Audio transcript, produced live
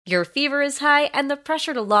Your fever is high and the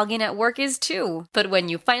pressure to log in at work is too. But when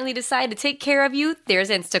you finally decide to take care of you, there's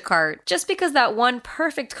Instacart. Just because that one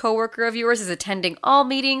perfect coworker of yours is attending all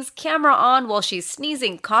meetings, camera on while she's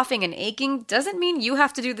sneezing, coughing, and aching, doesn't mean you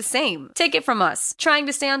have to do the same. Take it from us. Trying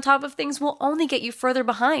to stay on top of things will only get you further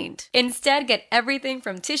behind. Instead, get everything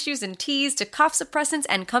from tissues and teas to cough suppressants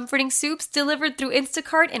and comforting soups delivered through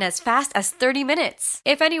Instacart in as fast as 30 minutes.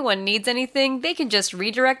 If anyone needs anything, they can just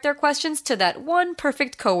redirect their questions to that one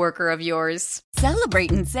perfect coworker of yours.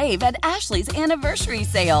 Celebrate and save at Ashley's Anniversary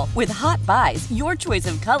Sale. With Hot Buys, your choice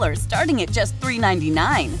of colors starting at just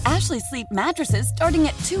 $3.99. Ashley Sleep mattresses starting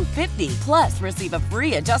at $2.50. Plus, receive a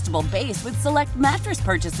free adjustable base with select mattress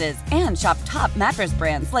purchases. And shop top mattress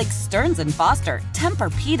brands like Stearns & Foster,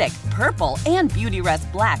 Tempur-Pedic, Purple, and Beautyrest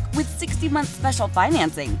Black with 60-month special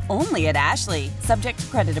financing. Only at Ashley. Subject to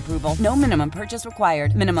credit approval. No minimum purchase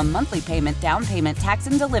required. Minimum monthly payment, down payment, tax,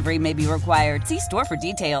 and delivery may be required. See store for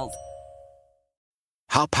details.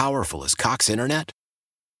 How powerful is Cox Internet?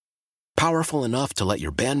 Powerful enough to let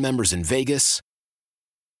your band members in Vegas,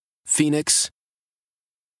 Phoenix,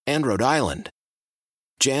 and Rhode Island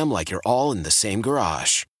jam like you're all in the same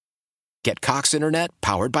garage. Get Cox Internet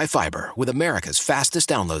powered by fiber with America's fastest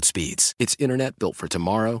download speeds. It's internet built for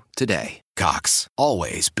tomorrow, today. Cox,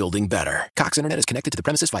 always building better. Cox Internet is connected to the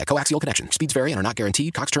premises via coaxial connection. Speeds vary and are not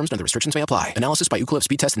guaranteed. Cox terms and other restrictions may apply. Analysis by Ookla of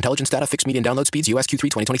Speed Test Intelligence Data. Fixed median download speeds. US Q3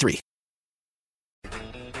 2023.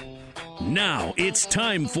 Now it's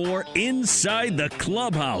time for Inside the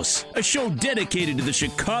Clubhouse, a show dedicated to the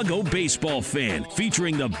Chicago baseball fan,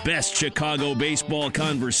 featuring the best Chicago baseball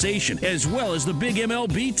conversation, as well as the big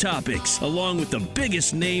MLB topics, along with the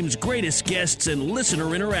biggest names, greatest guests, and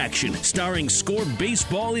listener interaction, starring Score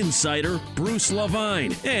baseball insider Bruce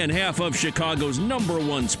Levine and half of Chicago's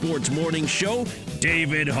 #1 sports morning show,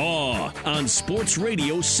 David Haugh, on Sports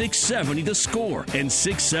Radio 670 The Score and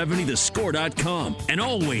 670thescore.com, and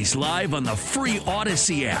always live on the free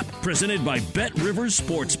Odyssey app, presented by Bet Rivers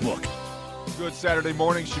Sportsbook. Good Saturday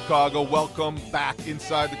morning, Chicago. Welcome back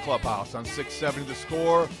inside the clubhouse on 670 The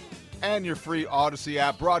Score and your free Odyssey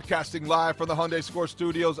app. Broadcasting live from the Hyundai Score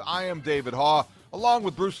Studios, I am David Haugh, along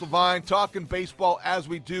with Bruce Levine, talking baseball as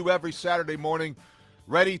we do every Saturday morning,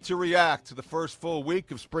 ready to react to the first full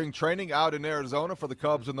week of spring training out in Arizona for the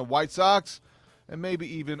Cubs and the White Sox, and maybe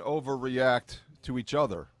even overreact to each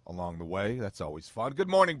other along the way. That's always fun. Good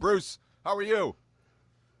morning, Bruce. How are you?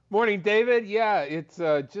 Morning, David. Yeah, it's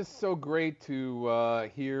just so great to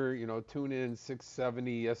hear, tune in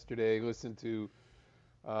 670 yesterday, listen to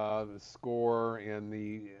the Score and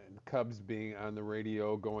the Cubs being on the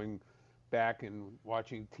radio, going back and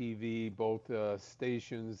watching TV, both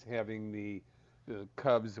stations having the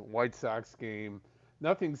Cubs White Sox game.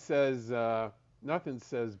 Nothing says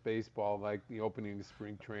baseball like the opening of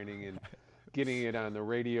spring training and getting it on the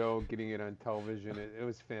radio, getting it on television. It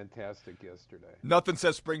was fantastic yesterday. Nothing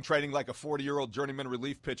says spring training like a 40-year-old journeyman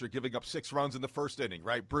relief pitcher giving up 6 runs in the first inning,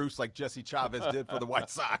 right, Bruce, like Jesse Chavez did for the White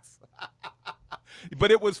Sox.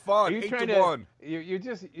 But it was fun, 8-1. You're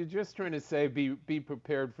just trying to say be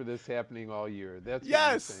prepared for this happening all year. That's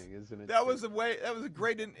what you're saying, isn't it? That was a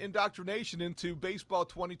great indoctrination into baseball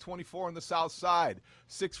 2024 on the South Side.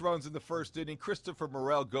 6 runs in the first inning. Christopher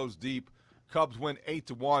Morel goes deep. Cubs win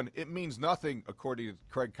 8-1. It means nothing, according to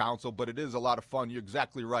Craig Counsell, but it is a lot of fun. You're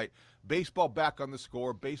exactly right. Baseball back on the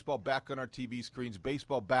Score, baseball back on our TV screens,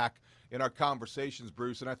 baseball back in our conversations,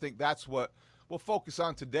 Bruce, and I think that's what we'll focus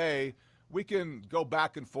on today. We can go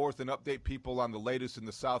back and forth and update people on the latest in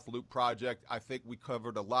the South Loop project. I think we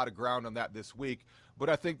covered a lot of ground on that this week, but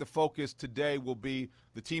I think the focus today will be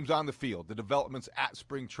the teams on the field, the developments at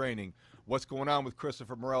spring training, what's going on with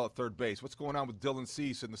Christopher Morel at third base, what's going on with Dylan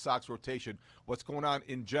Cease in the Sox rotation, what's going on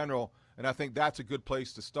in general, and I think that's a good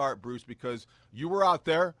place to start, Bruce, because you were out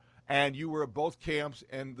there and you were at both camps,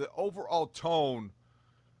 and the overall tone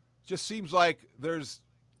just seems like there's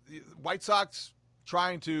White Sox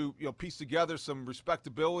trying to piece together some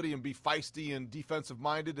respectability and be feisty and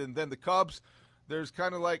defensive-minded, and then the Cubs, there's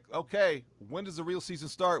kind of like, okay, when does the real season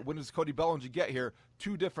start? When does Cody Bellinger get here?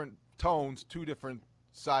 2 different tones, 2 different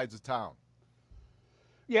sides of town.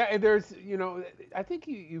 Yeah, and there's, I think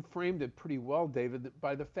you framed it pretty well, David,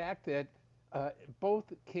 by the fact that both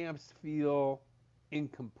camps feel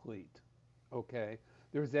incomplete, okay?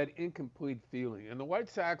 There's that incomplete feeling. And the White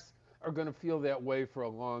Sox are going to feel that way for a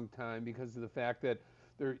long time because of the fact that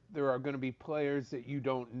there are going to be players that you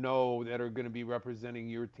don't know that are going to be representing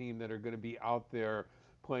your team, that are going to be out there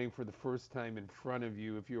playing for the first time in front of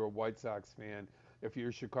you if you're a White Sox fan, if you're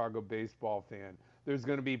a Chicago baseball fan. There's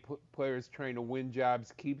going to be players trying to win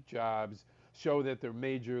jobs, keep jobs, show that they're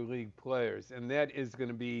major league players. And that is going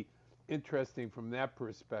to be interesting from that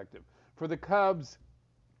perspective. For the Cubs,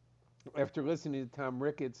 after listening to Tom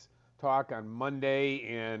Ricketts talk on Monday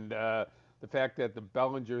and the fact that the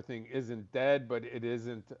Bellinger thing isn't dead, but it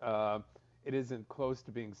isn't close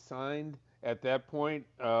to being signed at that point,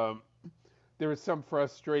 there is some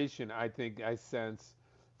frustration, I think, I sense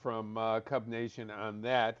from Cub Nation on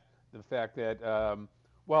that. The fact that,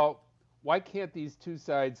 why can't these two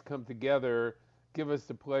sides come together, give us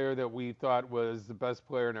the player that we thought was the best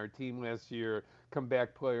player in our team last year,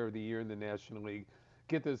 comeback player of the year in the National League,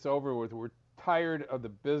 get this over with. We're tired of the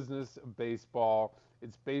business of baseball.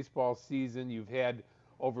 It's baseball season. You've had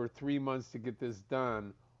over 3 months to get this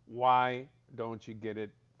done. Why don't you get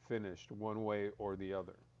it finished one way or the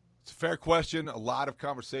other? It's a fair question. A lot of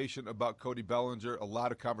conversation about Cody Bellinger, a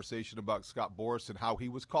lot of conversation about Scott Boras and how he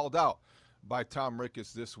was called out by Tom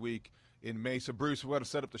Ricketts this week in Mesa. Bruce, we're going to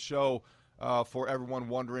set up the show for everyone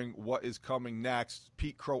wondering what is coming next.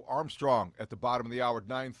 Pete Crow-Armstrong at the bottom of the hour,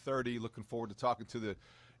 9:30. Looking forward to talking to the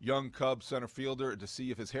young Cubs center fielder to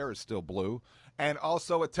see if his hair is still blue. And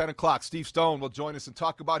also at 10 o'clock, Steve Stone will join us and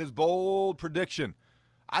talk about his bold prediction.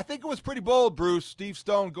 I think it was pretty bold, Bruce. Steve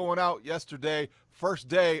Stone going out yesterday, first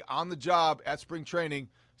day on the job at spring training,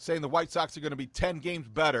 saying the White Sox are going to be 10 games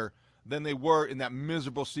better than they were in that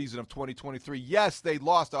miserable season of 2023. Yes, they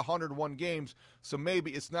lost 101 games, so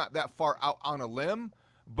maybe it's not that far out on a limb,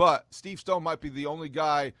 but Steve Stone might be the only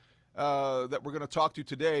guy that we're going to talk to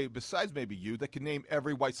today, besides maybe you, that can name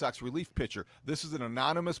every White Sox relief pitcher. This is an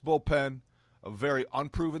anonymous bullpen, a very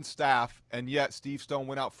unproven staff, and yet Steve Stone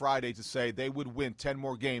went out Friday to say they would win 10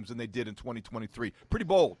 more games than they did in 2023. Pretty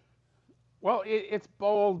bold. Well, it's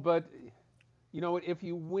bold, but you know, if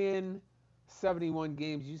you win 71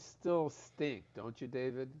 games, you still stink, don't you,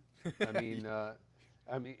 David?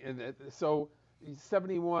 So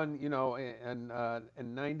 71, you know,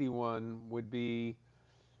 and 91 would be,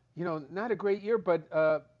 you know, not a great year, but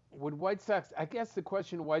would White Sox, I guess the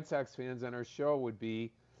question to White Sox fans on our show would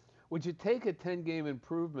be, would you take a 10-game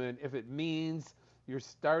improvement if it means you're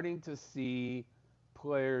starting to see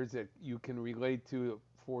players that you can relate to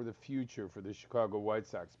for the future for the Chicago White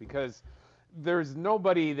Sox? Because there's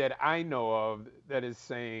nobody that I know of that is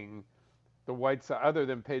saying the White Sox, other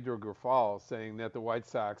than Pedro Grifol, saying that the White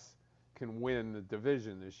Sox can win the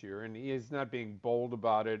division this year. And he is not being bold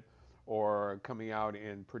about it or coming out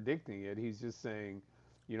and predicting it. He's just saying,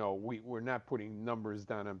 you know, we're not putting numbers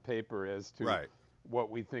down on paper as to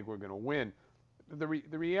what we think we're going to win. The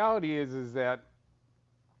reality is that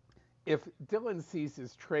if Dylan Cease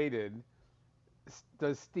is traded,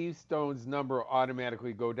 does Steve Stone's number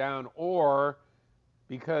automatically go down, or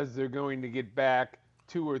because they're going to get back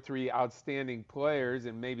 2 or 3 outstanding players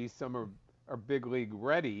and maybe some are big league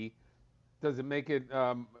ready, does it make it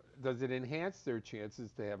does it enhance their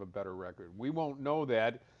chances to have a better record? We won't know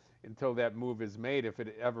that until that move is made, if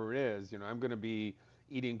it ever is. You know, I'm going to be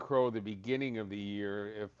eating crow the beginning of the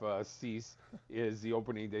year if Cease is the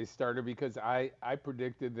opening day starter, because I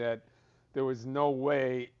predicted that there was no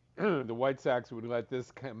way the White Sox would let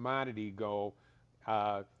this commodity go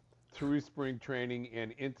through spring training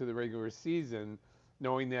and into the regular season,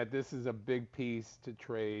 knowing that this is a big piece to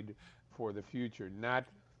trade for the future.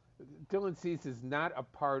 Dylan Cease is not a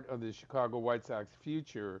part of the Chicago White Sox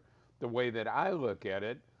future the way that I look at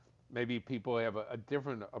it. Maybe people have a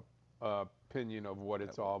different opinion of what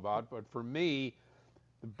it's all about, but for me,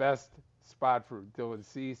 the best spot for Dylan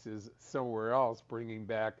Cease is somewhere else, bringing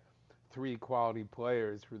back 3 quality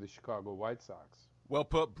players for the Chicago White Sox. Well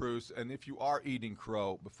put, Bruce. And if you are eating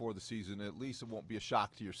crow before the season, at least it won't be a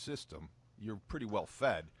shock to your system. You're pretty well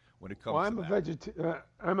fed when it comes to that.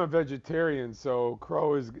 I'm a vegetarian, so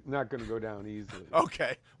crow is not going to go down easily.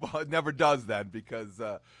 Okay. Well, it never does then, because,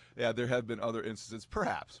 there have been other instances.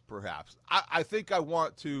 Perhaps. I think I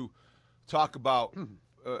want to talk about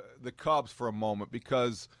the Cubs for a moment,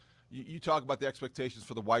 because you talk about the expectations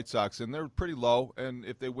for the White Sox, and they're pretty low. And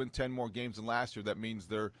if they win 10 more games than last year, that means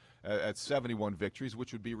they're at 71 victories,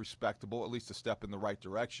 which would be respectable, at least a step in the right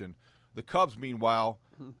direction. The Cubs, meanwhile,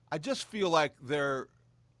 I just feel like there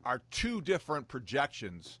are 2 different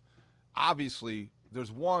projections. Obviously,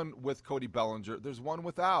 there's one with Cody Bellinger. There's one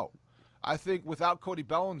without. I think without Cody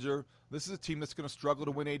Bellinger, this is a team that's going to struggle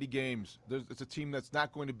to win 80 games. It's a team that's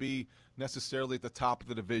not going to be necessarily at the top of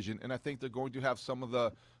the division, and I think they're going to have some of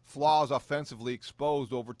the flaws offensively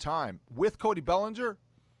exposed over time. With Cody Bellinger,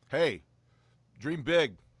 hey, dream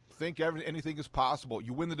big. Think anything is possible.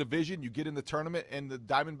 You win the division, you get in the tournament, and the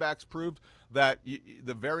Diamondbacks proved that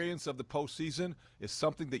the variance of the postseason is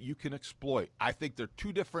something that you can exploit. I think they're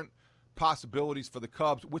 2 different possibilities for the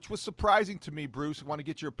Cubs, which was surprising to me, Bruce. I want to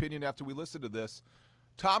get your opinion after we listen to this.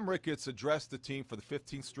 Tom Ricketts addressed the team for the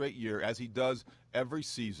 15th straight year, as he does every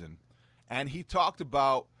season, and he talked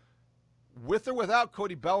about, with or without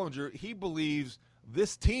Cody Bellinger, he believes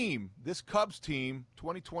this team, this Cubs team,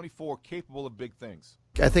 2024, capable of big things.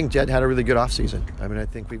 I think Jed had a really good offseason. I mean, I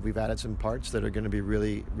think we've added some parts that are going to be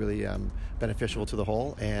really, really beneficial to the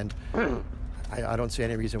whole, and I don't see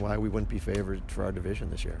any reason why we wouldn't be favored for our division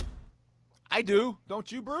this year. I do.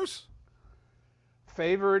 Don't you, Bruce?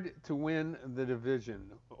 Favored to win the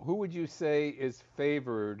division. Who would you say is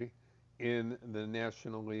favored in the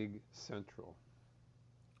National League Central?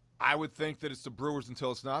 I would think that it's the Brewers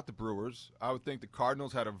until it's not the Brewers. I would think the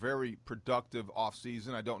Cardinals had a very productive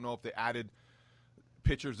offseason. I don't know if they added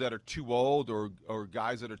pitchers that are too old or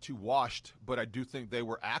guys that are too washed, but I do think they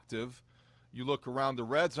were active. You look around, the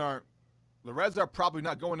Reds are probably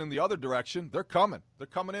not going in the other direction. They're coming. They're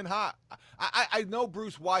coming in hot. I know,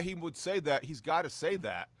 Bruce, why he would say that. He's got to say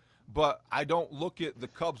that. But I don't look at the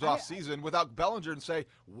Cubs offseason without Bellinger and say,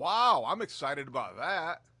 wow, I'm excited about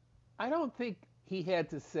that. I don't think he had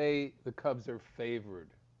to say the Cubs are favored,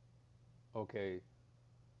 okay,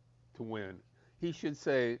 to win. He should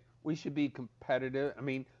say we should be competitive. I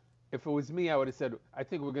mean, if it was me, I would have said, I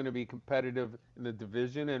think we're going to be competitive in the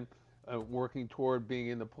division and working toward being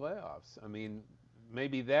in the playoffs. I mean,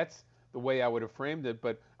 maybe that's the way I would have framed it,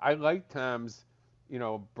 but I like Tom's,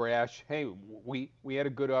 brash, hey, we had a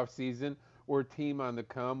good offseason. We're a team on the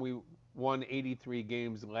come. We won 83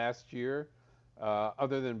 games last year.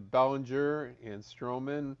 Other than Bellinger and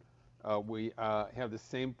Stroman, we have the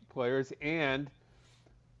same players. And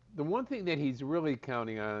the one thing that he's really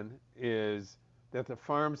counting on is that the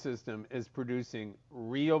farm system is producing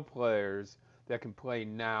real players that can play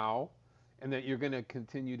now, and that you're going to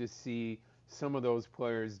continue to see some of those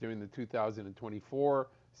players during the 2024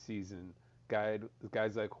 season.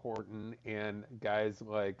 Guys like Horton and guys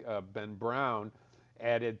like Ben Brown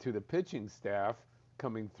added to the pitching staff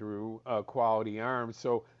coming through quality arms.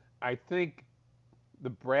 So I think the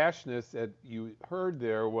brashness that you heard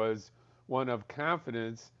there was one of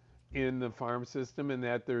confidence in the farm system and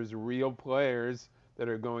that there's real players that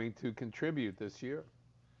are going to contribute this year.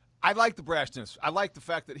 I like the brashness. I like the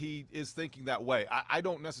fact that he is thinking that way. I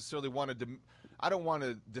don't necessarily want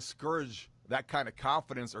to discourage that kind of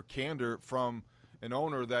confidence or candor from an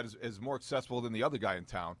owner that is more accessible than the other guy in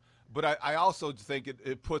town. But I also think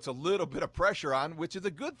it puts a little bit of pressure on, which is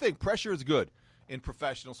a good thing. Pressure is good in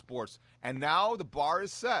professional sports. And now the bar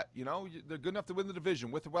is set. They're good enough to win the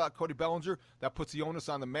division. With or without Cody Bellinger, that puts the onus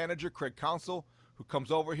on the manager, Craig Counsell, who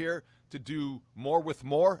comes over here to do more with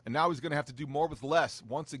more. And now he's going to have to do more with less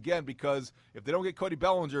once again, because if they don't get Cody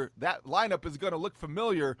Bellinger, that lineup is going to look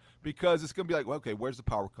familiar, because it's going to be like, well, okay, where's the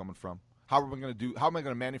power coming from? How am I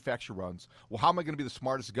going to manufacture runs? Well, how am I going to be the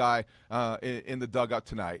smartest guy in the dugout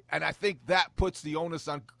tonight? And I think that puts the onus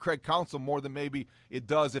on Craig Counsell more than maybe it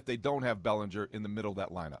does if they don't have Bellinger in the middle of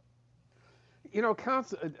that lineup.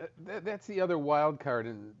 Counsell, that's the other wild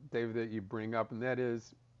card, David, that you bring up, and that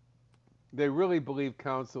is they really believe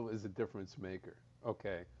Counsell is a difference maker.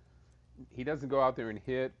 Okay. He doesn't go out there and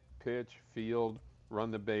hit, pitch, field,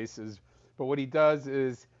 run the bases. But what he does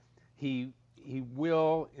is he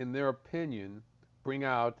will, in their opinion, bring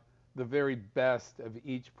out the very best of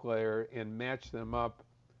each player and match them up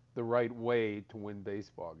the right way to win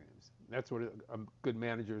baseball games. That's what a good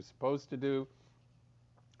manager is supposed to do.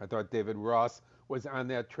 I thought David Ross was on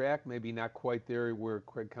that track, maybe not quite there where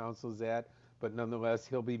Craig Counsell's at, but nonetheless,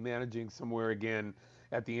 he'll be managing somewhere again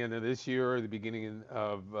at the end of this year or the beginning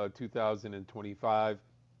of 2025.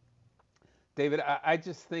 David, I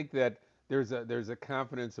just think that there's a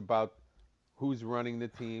confidence about who's running the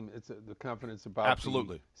team. It's the confidence about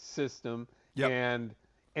absolutely the system. Yep.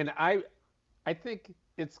 And I think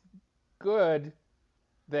it's good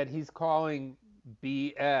that he's calling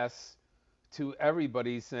BS to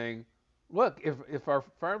everybody, saying, look, if our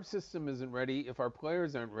farm system isn't ready, if our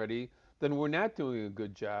players aren't ready, then we're not doing a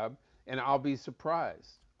good job, and I'll be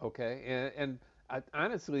surprised, okay? And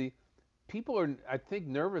honestly, people are, I think,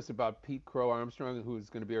 nervous about Pete Crow-Armstrong,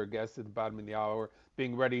 who's going to be our guest at the bottom of the hour,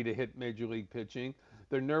 being ready to hit Major League pitching.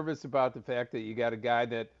 They're nervous about the fact that you got a guy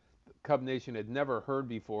that Cub Nation had never heard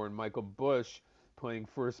before, in Michael Busch, playing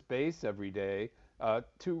first base every day.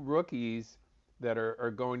 Two rookies that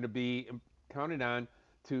are going to be counted on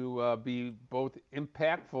to be both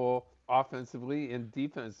impactful offensively and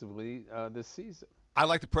defensively this season. I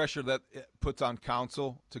like the pressure that it puts on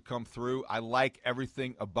Counsell to come through. I like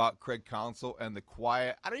everything about Craig Counsell and the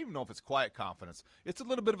quiet, I don't even know if it's quiet confidence. It's a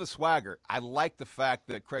little bit of a swagger. I like the fact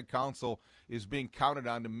that Craig Counsell is being counted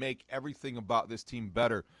on to make everything about this team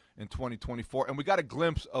better in 2024. And we got a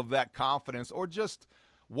glimpse of that confidence, or just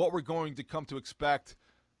what we're going to come to expect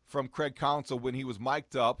from Craig Counsell when he was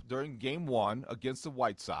mic'd up during Game 1 against the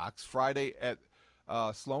White Sox Friday at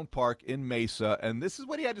Sloan Park in Mesa. And this is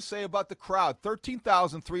what he had to say about the crowd.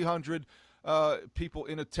 13,300 people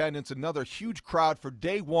in attendance, another huge crowd for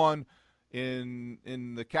day one in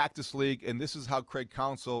the Cactus League. And this is how Craig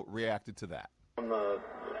Counsell reacted to that. On the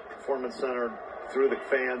Performance Center through the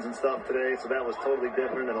fans and stuff today, so that was totally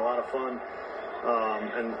different and a lot of fun.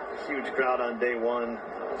 And huge crowd on day one,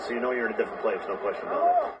 so you know you're in a different place, no question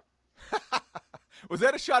about it. Was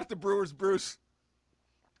that a shot at the Brewers, Bruce?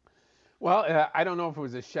 Well, I don't know if it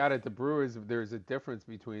was a shot at the Brewers. There's a difference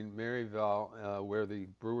between Maryville, where the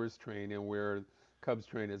Brewers train, and where Cubs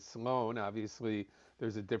train at Sloan. Obviously,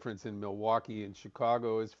 there's a difference in Milwaukee and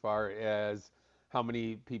Chicago as far as how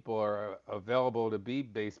many people are available to be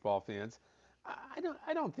baseball fans.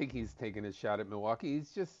 I don't think he's taking a shot at Milwaukee.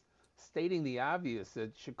 He's just stating the obvious,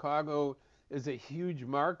 that Chicago is a huge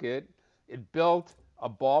market. It built a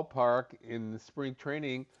ballpark in spring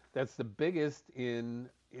training that's the biggest in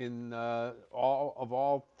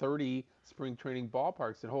all 30 spring training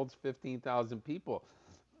ballparks. It holds 15,000 people.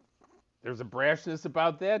 There's a brashness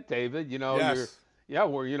about that, David. Yes.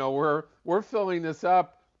 We're filling this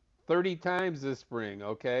up 30 times this spring.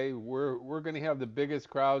 Okay, we're going to have the biggest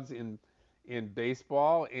crowds in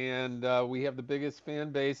baseball, and we have the biggest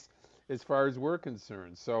fan base as far as we're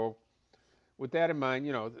concerned. So with that in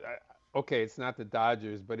mind, okay, it's not the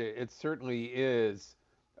Dodgers, but it certainly is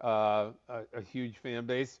a huge fan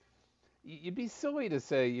base. You'd be silly to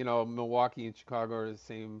say, Milwaukee and Chicago are the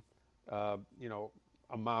same,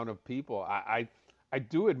 amount of people. I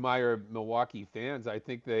do admire Milwaukee fans. I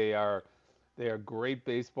think they are great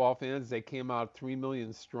baseball fans. They came out 3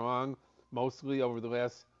 million strong, mostly over the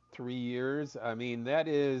last 3 years. I mean,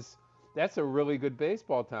 that's a really good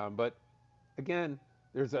baseball town. But again,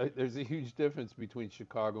 there's a huge difference between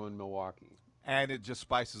Chicago and Milwaukee. And it just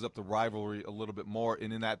spices up the rivalry a little bit more.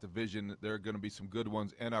 And in that division, there are going to be some good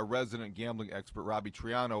ones. And our resident gambling expert, Robbie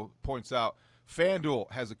Triano, points out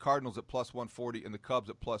FanDuel has the Cardinals at plus 140 and the Cubs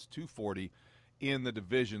at plus 240 in the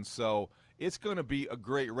division. So it's going to be a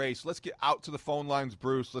great race. Let's get out to the phone lines,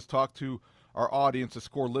 Bruce. Let's talk to our audience. The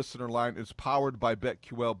Score listener line is powered by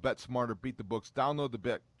BetQL. Bet smarter, beat the books. Download the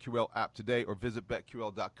BetQL app today or visit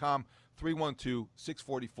BetQL.com.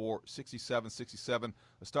 312-644-6767.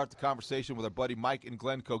 Let's start the conversation with our buddy Mike in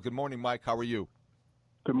Glencoe. Good morning, Mike. How are you?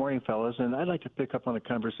 Good morning, fellas. And I'd like to pick up on a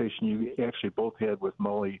conversation you actually both had with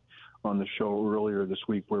Mully on the show earlier this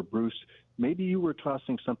week, where Bruce, maybe you were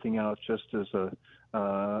tossing something out just as a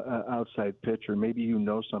outside pitch, or maybe you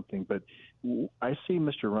know something, but I see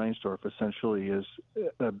Mr. Reinsdorf essentially as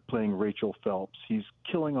playing Rachel Phelps. He's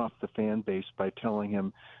killing off the fan base by telling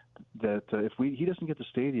him that if he doesn't get the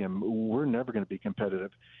stadium, we're never going to be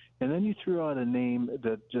competitive. And then you threw out a name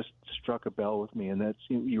that just struck a bell with me, and that's,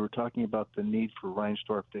 you were talking about the need for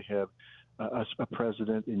Reinsdorf to have a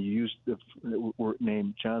president, and you used the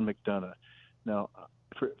name John McDonough. Now,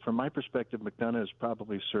 from my perspective, McDonough has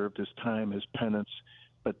probably served his time, his penance,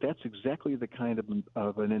 but that's exactly the kind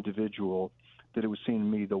of an individual that it would seem to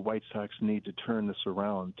me the White Sox need to turn this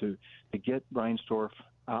around, to get Reinsdorf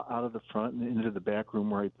out of the front and into the back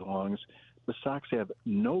room where he belongs. The Sox have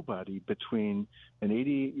nobody between an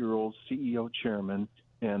 88-year-old CEO chairman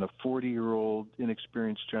and a 40-year-old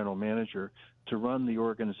inexperienced general manager to run the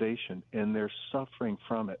organization, and they're suffering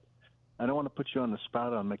from it. I don't want to put you on the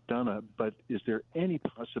spot on McDonough, but is there any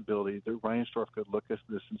possibility that Reinsdorf could look at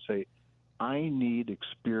this and say, I need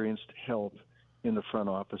experienced help in the front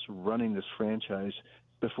office running this franchise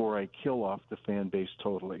before I kill off the fan base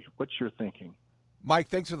totally? What's your thinking? Mike,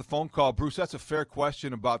 thanks for the phone call. Bruce, that's a fair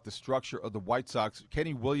question about the structure of the White Sox.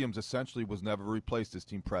 Kenny Williams essentially was never replaced as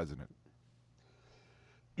team president.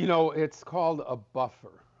 It's called a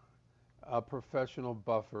buffer, a professional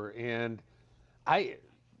buffer. And I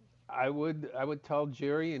would tell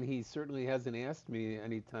Jerry, and he certainly hasn't asked me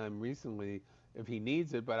any time recently if he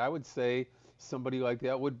needs it, but I would say somebody like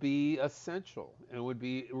that would be essential and would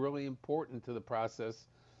be really important to the process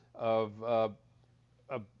of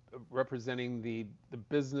representing the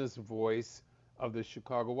business voice of the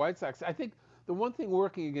Chicago White Sox. I think the one thing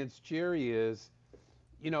working against Jerry is,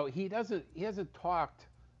 he hasn't talked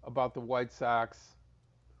about the White Sox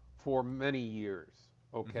for many years.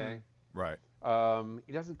 Okay. Mm-hmm. Right.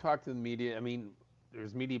 He doesn't talk to the media. I mean,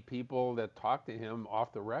 there's media people that talk to him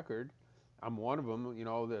off the record. I'm one of them.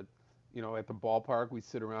 That at the ballpark we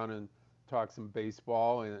sit around and talk some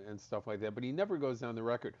baseball and stuff like that. But he never goes on the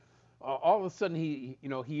record. All of a sudden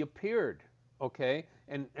he appeared, okay?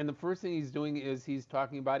 And the first thing he's doing is he's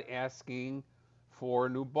talking about asking for a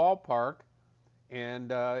new ballpark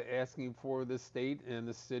and asking for the state and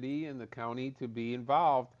the city and the county to be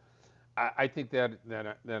involved. I think that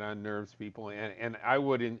unnerves people, and I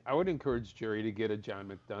would encourage Jerry to get a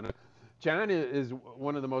John McDonough. John is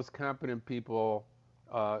one of the most competent people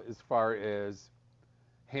as far as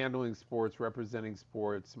handling sports, representing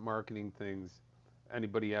sports, marketing things,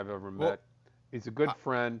 anybody I've ever met. He's a good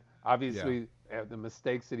friend. Obviously, the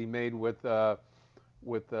mistakes that he made with the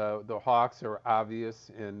Hawks are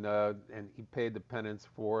obvious, and he paid the penance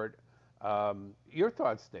for it. Your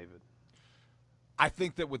thoughts, David? I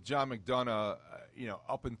think that with John McDonough,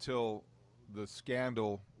 up until the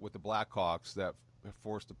scandal with the Blackhawks that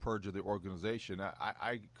forced the purge of the organization,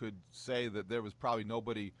 I could say that there was probably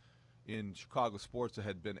nobody in Chicago sports that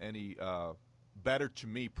had been any better to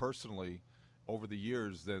me personally over the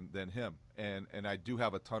years than him. And I do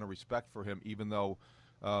have a ton of respect for him, even though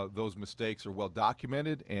those mistakes are well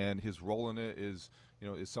documented, and his role in it is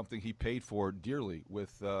something he paid for dearly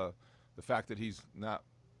with the fact that he's not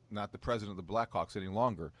the president of the Blackhawks any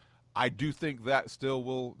longer. I do think that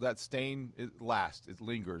that stain lasts, it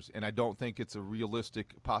lingers, and I don't think it's a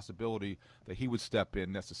realistic possibility that he would step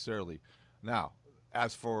in necessarily. Now,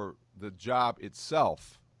 as for the job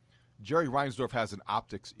itself, Jerry Reinsdorf has an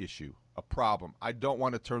optics issue, a problem. I don't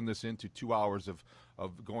want to turn this into 2 hours of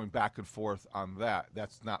going back and forth on that.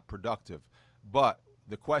 That's not productive. But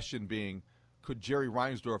the question being, could Jerry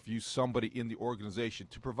Reinsdorf use somebody in the organization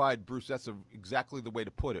to provide, Bruce, that's exactly the way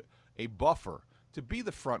to put it, a buffer, to be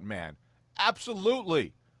the front man?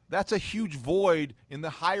 Absolutely. That's a huge void in the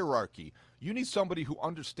hierarchy. You need somebody who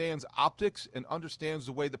understands optics and understands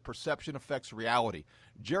the way the perception affects reality.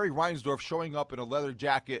 Jerry Reinsdorf showing up in a leather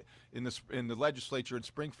jacket in the legislature in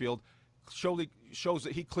Springfield shows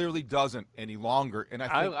that he clearly doesn't any longer. And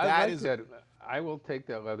I think that. I will take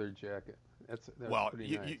that leather jacket. That's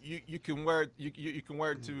pretty nice. You can wear it. You can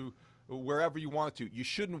wear it to wherever you want to. You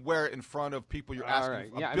shouldn't wear it in front of people you're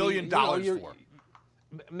asking $1 billion for.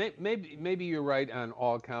 Maybe you're right on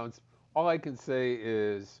all counts. All I can say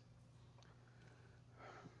is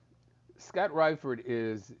Scott Reifert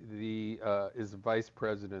is the vice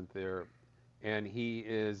president there, and he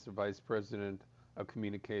is the vice president of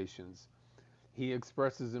communications. He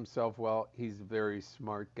expresses himself well. He's a very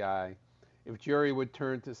smart guy. If Jerry would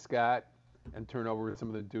turn to Scott and turn over some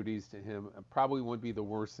of the duties to him, it probably wouldn't be the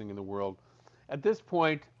worst thing in the world. At this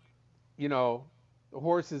point, the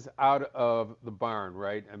horse is out of the barn,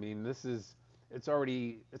 right? I mean, it's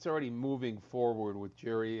already moving forward with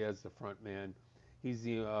Jerry as the front man. He's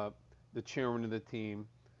the chairman of the team.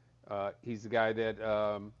 He's the guy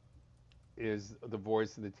that is the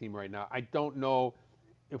voice of the team right now. I don't know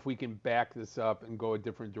if we can back this up and go a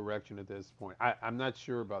different direction at this point. I'm not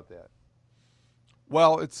sure about that.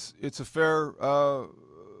 Well, it's a fair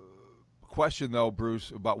question, though,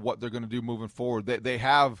 Bruce, about what they're going to do moving forward. They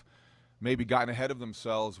have maybe gotten ahead of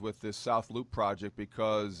themselves with this South Loop project,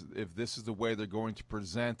 because if this is the way they're going to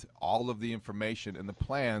present all of the information and the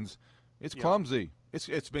plans, it's clumsy.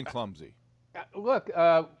 It's been clumsy. Look,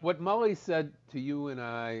 what Mully said to you and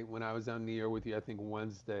I when I was on the air with you, I think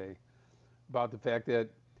Wednesday, about the fact that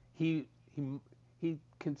he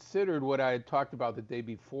considered what I had talked about the day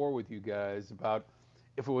before with you guys about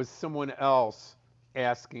if it was someone else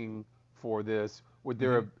asking for this, would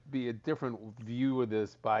there be a different view of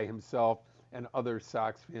this by himself and other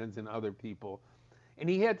Sox fans and other people? And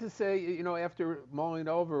he had to say, after mulling it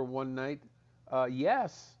over one night,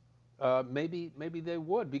 yes, maybe they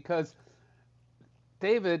would. Because,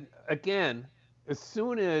 David, again,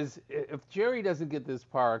 if Jerry doesn't get this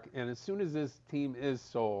park, and as soon as this team is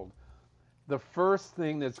sold, the first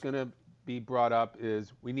thing that's going to be brought up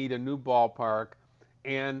is we need a new ballpark,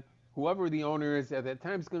 and whoever the owner is at that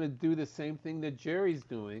time is going to do the same thing that Jerry's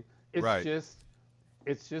doing. It's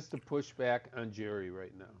just a pushback on Jerry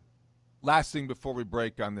right now. Last thing before we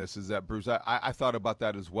break on this is that, Bruce, I thought about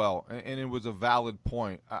that as well, and it was a valid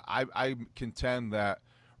point. I contend that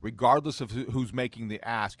regardless of who's making the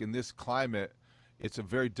ask, in this climate, it's a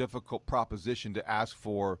very difficult proposition to ask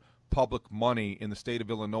for public money in the state of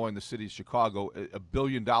Illinois and the city of Chicago, $1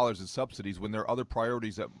 billion in subsidies, when there are other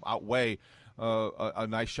priorities that outweigh a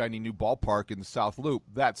nice, shiny new ballpark in the South Loop.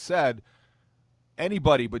 That said,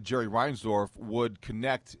 anybody but Jerry Reinsdorf would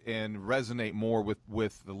connect and resonate more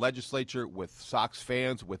with the legislature, with Sox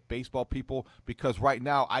fans, with baseball people, because right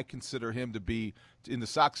now I consider him to be, in the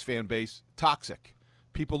Sox fan base, toxic.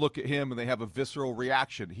 People look at him and they have a visceral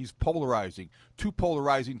reaction. He's polarizing, too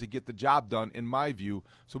polarizing to get the job done, in my view.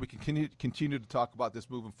 So we can continue to talk about this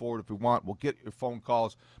moving forward if we want. We'll get your phone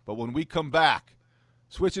calls. But when we come back,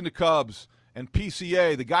 switching to Cubs and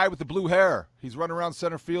PCA, the guy with the blue hair, He's running around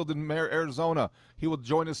center field in Arizona. He will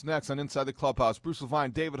join us next on Inside the Clubhouse. Bruce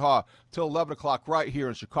Levine, David Haugh, till 11 o'clock right here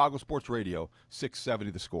on Chicago Sports Radio,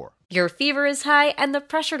 670 The Score. Your fever is high and the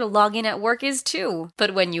pressure to log in at work is too.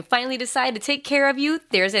 But when you finally decide to take care of you,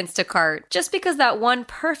 there's Instacart. Just because that one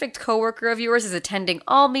perfect coworker of yours is attending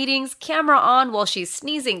all meetings, camera on while she's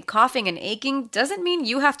sneezing, coughing, and aching, doesn't mean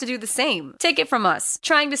you have to do the same. Take it from us.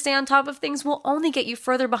 Trying to stay on top of things will only get you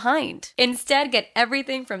further behind. Instead, get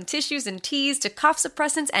everything from tissues and teas to cough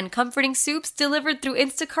suppressants and comforting soups delivered through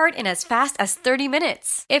Instacart in as fast as 30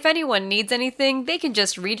 minutes. If anyone needs anything, they can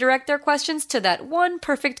just redirect their questions to that one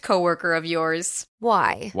perfect coworker of yours.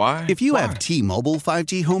 Why? Why? If you have T-Mobile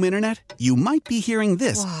 5G home internet, you might be hearing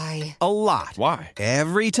this Why? a lot. Why?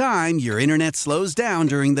 Every time your internet slows down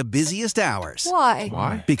during the busiest hours. Why?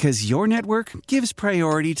 Why? Because your network gives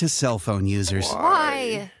priority to cell phone users.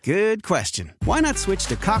 Why? Good question. Why not switch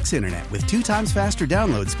to Cox Internet with 2 times faster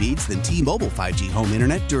download speeds than T-Mobile 5G home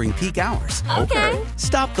internet during peak hours? Okay.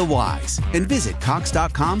 Stop the whys and visit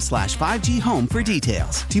cox.com/5G home for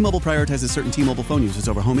details. T-Mobile prioritizes certain T-Mobile phone users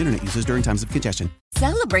over home internet users during times of congestion.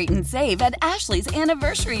 Celebrate and save at Ashley's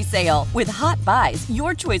Anniversary Sale. With Hot Buys,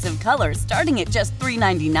 your choice of colors starting at just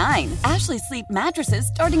 $3.99. Ashley Sleep mattresses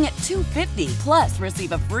starting at $2.50. Plus,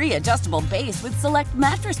 receive a free adjustable base with select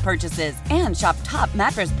mattress purchases. And shop top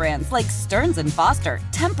mattress brands like Stearns & Foster,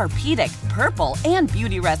 Tempur-Pedic, Purple, and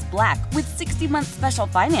Beautyrest Black with 60-month special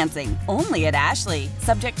financing. Only at Ashley.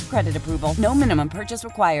 Subject to credit approval. No minimum purchase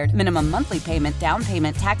required. Minimum monthly payment, down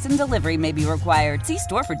payment, tax, and delivery may be required. See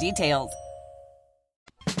store for details.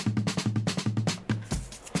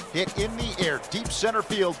 Hit in the air, deep center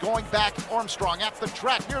field, going back. Armstrong at the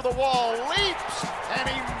track near the wall, leaps, and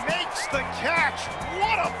he makes the catch.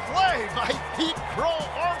 What a play by Pete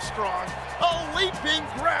Crow-Armstrong. A leaping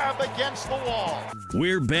grab against the wall.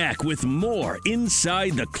 We're back with more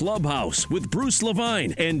Inside the Clubhouse with Bruce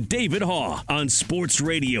Levine and David Haugh on Sports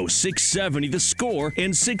Radio 670 The Score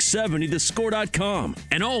and 670thescore.com.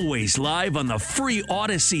 And always live on the free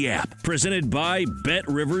Odyssey app, presented by Bet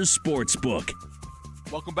Rivers Sportsbook.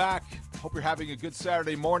 Welcome back. Hope you're having a good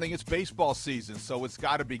Saturday morning. It's baseball season, so it's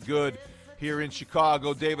got to be good here in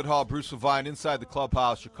Chicago. David Haugh, Bruce Levine, Inside the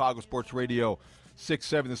Clubhouse, Chicago Sports Radio,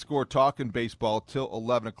 670 The Score, talking baseball till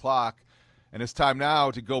 11 o'clock. And it's time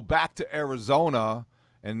now to go back to Arizona.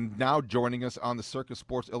 And now joining us on the Circus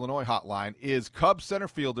Sports Illinois hotline is Cubs center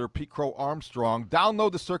fielder Pete Crow-Armstrong.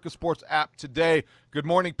 Download the Circus Sports app today. Good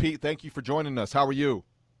morning, Pete. Thank you for joining us. How are you?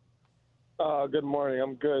 Good morning.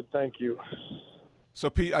 I'm good. Thank you. So,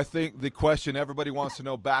 Pete, I think the question everybody wants to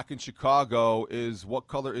know back in Chicago is, what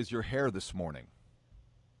color is your hair this morning?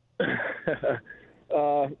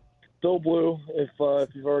 Still blue, if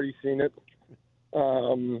you've already seen it.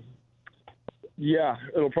 Yeah,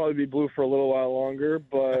 it'll probably be blue for a little while longer,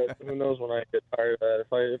 but who knows when I get tired of that.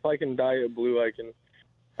 If I can dye it blue, I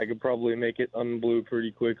could probably make it unblue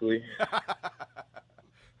pretty quickly.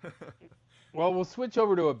 Well, we'll switch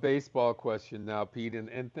over to a baseball question now, Pete,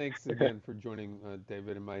 and thanks again for joining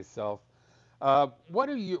David and myself. What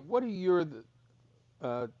are your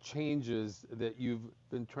changes that you've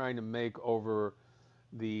been trying to make over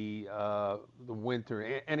the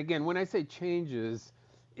winter? And again, when I say changes,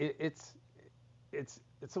 it's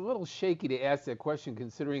a little shaky to ask that question,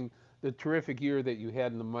 considering the terrific year that you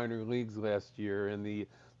had in the minor leagues last year and the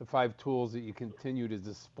 5 tools that you continue to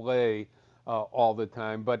display all the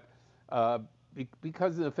time, but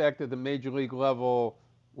because of the fact that the major league level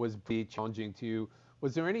was challenging to you,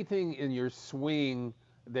 was there anything in your swing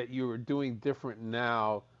that you were doing different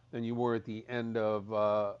now than you were at the end of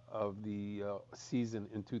the season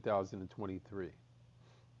in 2023?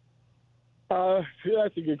 That's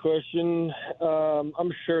a good question.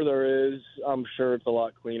 I'm sure there is. I'm sure it's a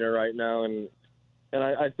lot cleaner right now, and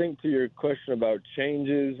I think to your question about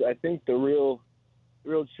changes, I think the real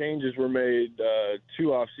changes were made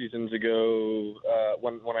 2 off seasons ago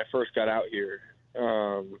when I first got out here,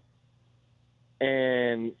 or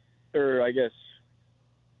I guess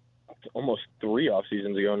almost 3 off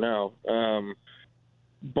seasons ago now.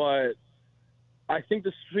 But I think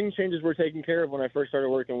the swing changes were taken care of when I first started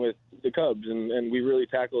working with the Cubs, and we really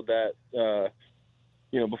tackled that,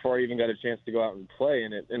 before I even got a chance to go out and play,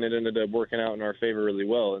 and it ended up working out in our favor really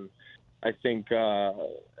well. And I think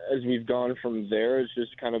as we've gone from there, it's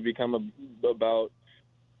just kind of become about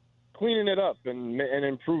cleaning it up and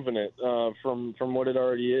improving it from what it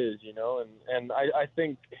already is, And I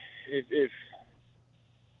think if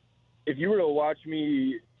you were to watch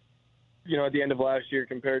me, at the end of last year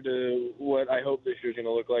compared to what I hope this year's going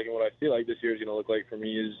to look like and what I feel like this year's going to look like for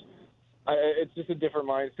me it's just a different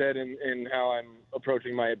mindset in how I'm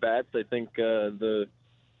approaching my at-bats. I think the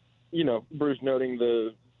Bruce noting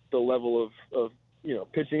the level of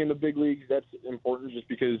pitching in the big leagues, that's important just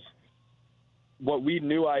because what we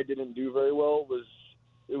knew I didn't do very well was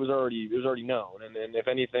already known. And then if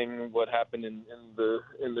anything, what happened in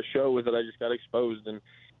the show was that I just got exposed. And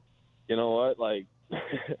you know what, like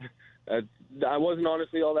I wasn't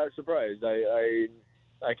honestly all that surprised.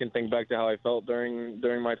 I can think back to how I felt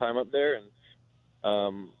during my time up there,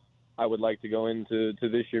 and I would like to go into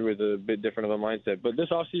this year with a bit different of a mindset. But this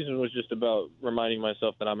offseason was just about reminding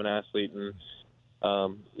myself that I'm an athlete and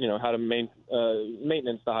how to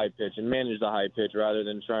maintenance the high pitch and manage the high pitch rather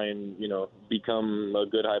than try and become a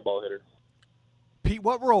good high ball hitter. Pete,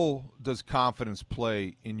 what role does confidence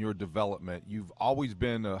play in your development? You've always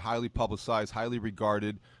been a highly publicized, highly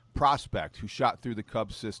regarded prospect who shot through the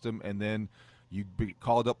Cubs system, and then you be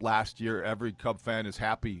called up last year. Every Cub fan is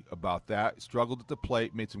happy about that. Struggled at the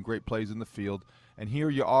plate, made some great plays in the field, and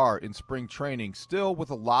here you are in spring training, still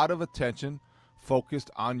with a lot of attention focused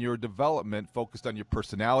on your development, focused on your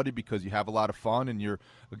personality because you have a lot of fun and you're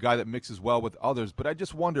a guy that mixes well with others. But I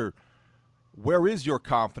just wonder, where is your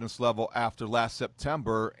confidence level after last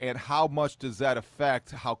September, and how much does that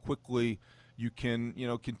affect how quickly you can,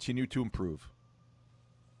 continue to improve?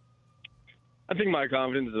 I think my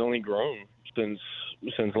confidence has only grown since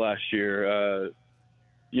last year.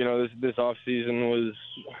 This off season was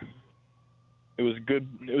good.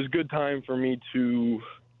 It was a good time for me to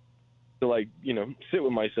sit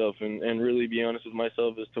with myself and really be honest with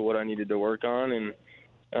myself as to what I needed to work on. And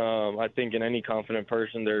I think in any confident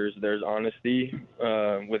person, there's honesty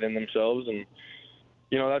within themselves, and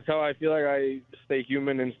that's how I feel like I stay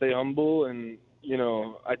human and stay humble. And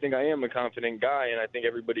I think I am a confident guy, and I think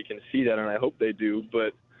everybody can see that, and I hope they do.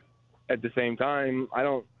 But at the same time,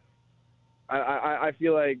 I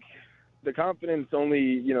feel like the confidence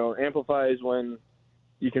only amplifies when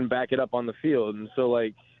you can back it up on the field. And so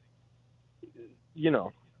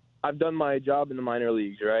I've done my job in the minor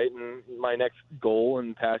leagues, right? And my next goal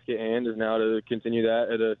and task at hand is now to continue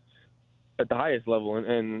that at the highest level.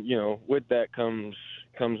 And with that comes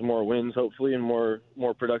more wins, hopefully, and more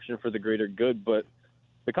production for the greater good. But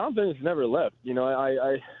the confidence never left.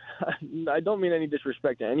 I don't mean any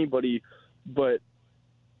disrespect to anybody, but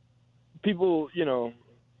people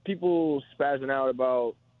spazzing out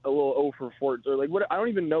about a little 0 for 14 or what, I don't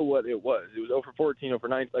even know what it was. It was 0 for 14, 0 for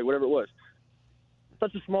 9, whatever it was.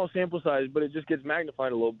 Such a small sample size, but it just gets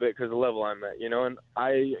magnified a little bit because of the level I'm at, and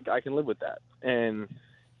I can live with that. And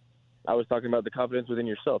I was talking about the confidence within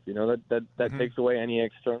yourself, that takes away any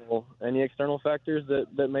external factors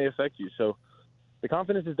that may affect you. So the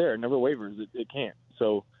confidence is there, it never wavers, it can't.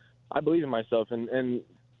 So I believe in myself, and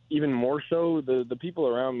even more so, the people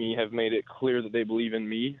around me have made it clear that they believe in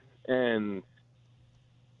me. And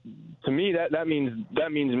to me, that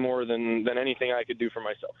means more than anything I could do for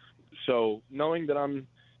myself. So knowing that I'm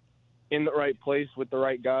in the right place with the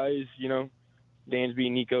right guys,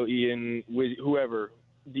 Dansby, Nico, Ian, whoever,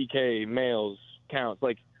 DK, Males, Counts,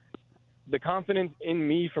 the confidence in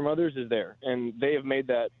me from others is there, and they have made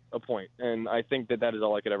that a point. And I think that is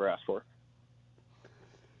all I could ever ask for.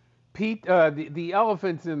 Pete, the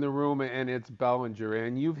elephant's in the room, and it's Bellinger,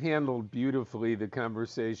 and you've handled beautifully the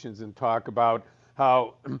conversations and talk about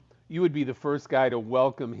how you would be the first guy to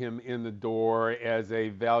welcome him in the door as a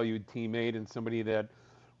valued teammate and somebody that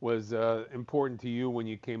was important to you when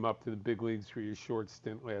you came up to the big leagues for your short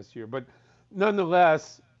stint last year. But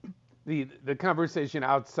nonetheless, the conversation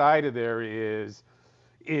outside of there is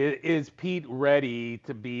Pete ready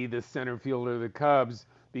to be the center fielder of the Cubs?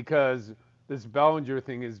 Because this Bellinger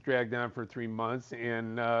thing is dragged on for 3 months,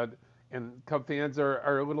 and Cub fans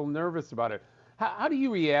are a little nervous about it. How do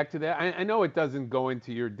you react to that? I know it doesn't go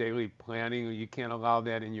into your daily planning, or you can't allow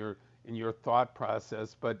that in your thought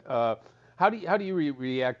process. But how do you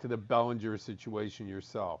react to the Bellinger situation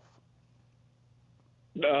yourself?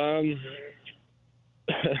 To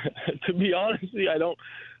be honest with you, I don't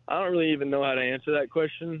really even know how to answer that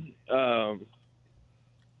question. I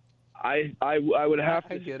would have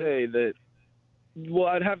to say that. Well,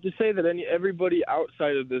 I'd have to say that everybody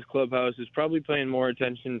outside of this clubhouse is probably paying more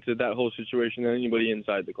attention to that whole situation than anybody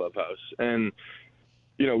inside the clubhouse. And,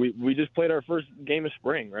 we just played our first game of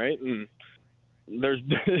spring, right? And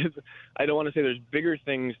I don't want to say there's bigger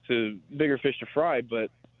fish to fry,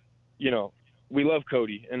 but, we love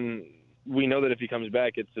Cody, and we know that if he comes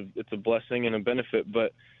back, it's a blessing and a benefit,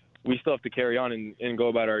 but we still have to carry on and go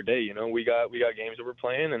about our day. We got games that we're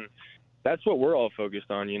playing, and that's what we're all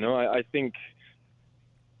focused on. I think,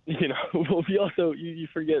 well, we also, you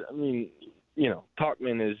forget,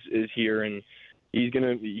 Talkman is here, and he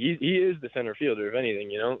is the center fielder, if anything.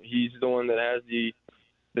 He's the one that has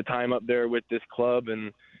the time up there with this club,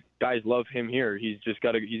 and guys love him here. He's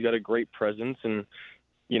got a great presence, and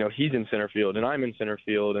he's in center field, and I'm in center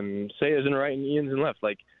field, and Seiya's in right, and Ian's in left.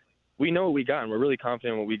 Like, we know what we got, and we're really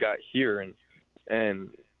confident in what we got here. And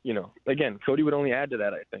again, Cody would only add to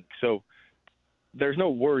that, I think. So there's no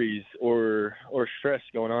worries or stress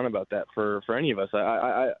going on about that for any of us.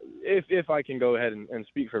 If I can go ahead and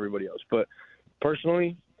speak for everybody else, but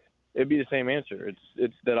personally, it'd be the same answer.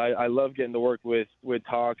 It's that I love getting to work with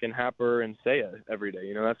Haugh and Happer and Seiya every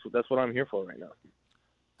day. That's what I'm here for right now.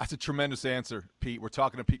 That's a tremendous answer, Pete. We're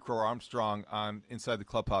talking to Pete Crow-Armstrong on Inside the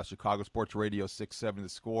Clubhouse, Chicago Sports Radio 670 The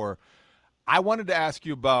Score. I wanted to ask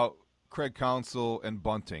you about Craig Counsell and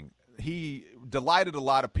bunting. He delighted a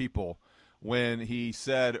lot of people when he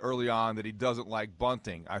said early on that he doesn't like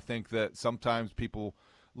bunting. I think that sometimes people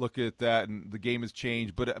look at that and the game has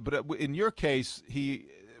changed. But in your case, he,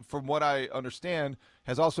 from what I understand,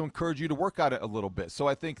 has also encouraged you to work on it a little bit. So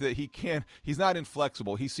I think that he's not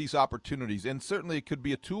inflexible. He sees opportunities, and certainly it could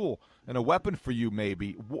be a tool and a weapon for you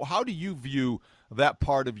maybe. How do you view that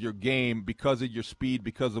part of your game because of your speed,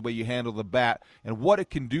 because of the way you handle the bat, and what it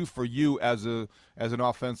can do for you as an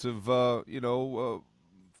offensive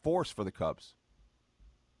force for the Cubs?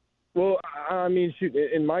 Well, I mean, shoot,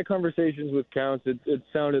 in my conversations with Counts, it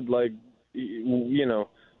sounded like,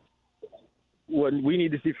 what we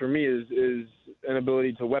need to see for me is an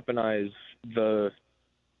ability to weaponize the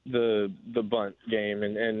bunt game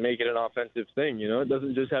and make it an offensive thing. It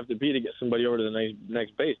doesn't just have to be to get somebody over to the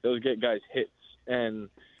next base. Those get guys hits, and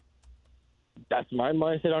that's my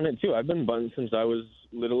mindset on it too. I've been bunting since I was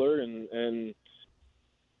littler, and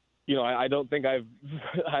I don't think I've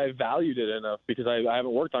valued it enough because I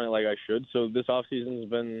haven't worked on it like I should. So this offseason's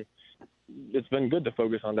been good to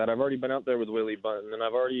focus on that. I've already been out there with Willie bunting, and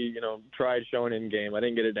I've already, tried showing in game. I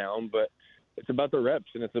didn't get it down, but it's about the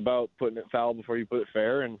reps, and it's about putting it foul before you put it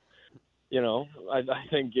fair. And, I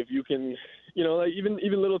think if you can, like even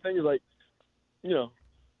little things like, you're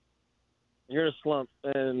in a slump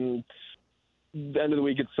and the end of the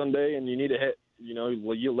week it's Sunday and you need a hit,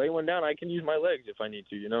 you lay one down, I can use my legs if I need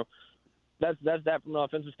to, That's that from an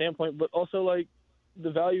offensive standpoint, but also like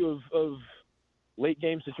the value of late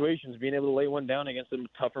game situations, being able to lay one down against a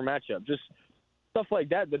tougher matchup, just stuff like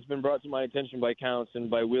that that's been brought to my attention by Counts and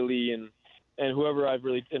by Willie and whoever I've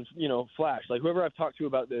really, Flash, like whoever I've talked to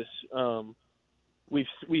about this.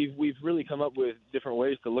 We've really come up with different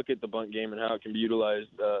ways to look at the bunt game and how it can be utilized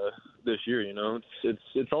this year.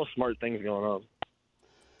 It's all smart things going on.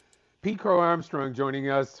 Pete Crow-Armstrong joining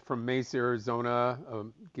us from Mesa, Arizona,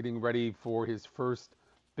 getting ready for his first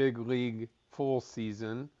big league full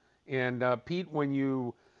season. And Pete, when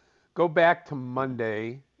you go back to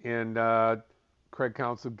Monday and Craig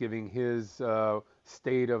Counsell giving his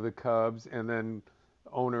state of the Cubs, and then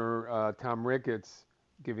owner Tom Ricketts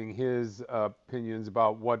giving his opinions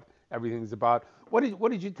about what everything's about, what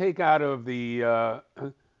did you take out of the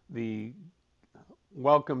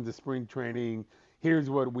welcome to spring training?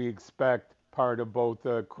 Here's what we expect part of both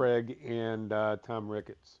Craig and Tom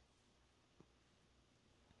Ricketts.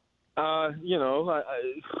 I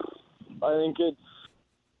think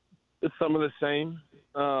it's some of the same.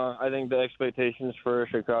 I think the expectations for a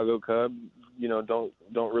Chicago Cub,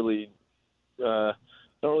 don't really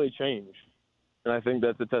change, and I think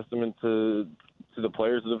that's a testament to the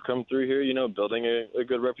players that have come through here. Building a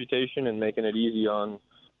good reputation and making it easy on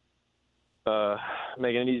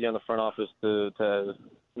the front office to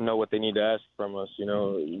know what they need to ask from us.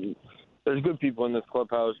 There's good people in this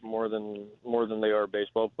clubhouse more than they are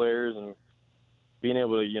baseball players, and being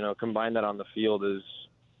able to combine that on the field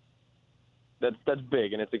that's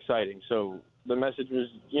big and it's exciting. So the message was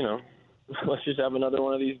let's just have another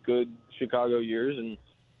one of these good Chicago years, and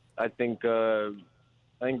I think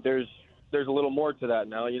there's a little more to that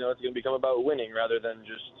now. It's going to become about winning rather than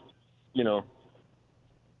just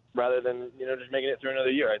just making it through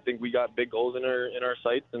another year. I think we got big goals in our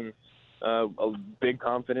sights and a big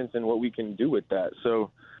confidence in what we can do with that.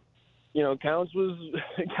 So, Counts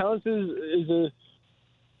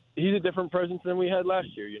he's a different presence than we had last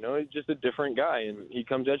year. He's just a different guy, and he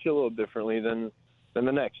comes at you a little differently than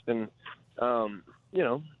the next. And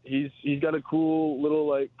he's got a cool little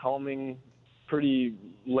like calming, pretty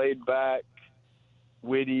laid back,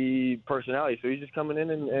 witty personality. So he's just coming in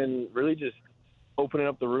and really just opening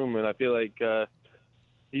up the room, and I feel like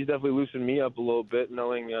he's definitely loosened me up a little bit,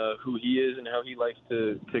 knowing who he is and how he likes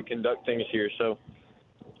to conduct things here. So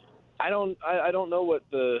I don't know what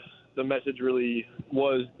the message really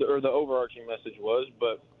was, or the overarching message was,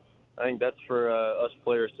 but I think that's for us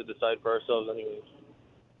players to decide for ourselves anyways.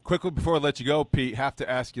 Quickly before I let you go, Pete, have to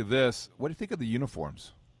ask you this. What do you think of the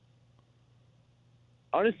uniforms?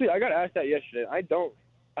 Honestly, I got asked that yesterday. I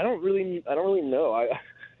I don't really know.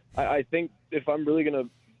 I think if I'm really gonna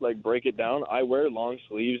like break it down, I wear long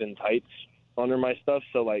sleeves and tights under my stuff,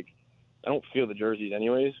 so like I don't feel the jerseys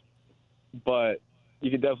anyways. But you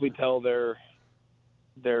can definitely tell they're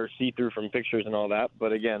see-through from pictures and all that.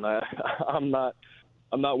 But again, I'm not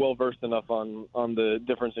well versed enough on the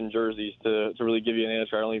difference in jerseys to really give you an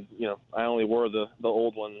answer. I only wore the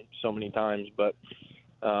old one so many times, but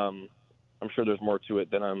I'm sure there's more to it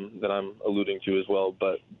than I'm alluding to as well.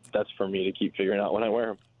 But that's for me to keep figuring out when I wear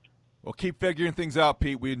them. Well, keep figuring things out,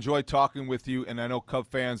 Pete. We enjoyed talking with you, and I know Cub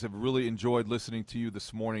fans have really enjoyed listening to you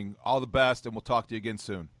this morning. All the best, and we'll talk to you again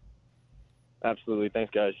soon. Absolutely.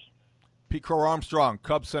 Thanks, guys. Pete Crow-Armstrong,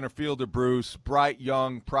 Cubs center fielder, Bruce. Bright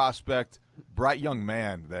young prospect, bright young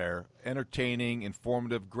man there. Entertaining,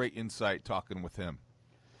 informative, great insight talking with him.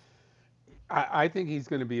 I think he's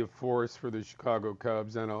going to be a force for the Chicago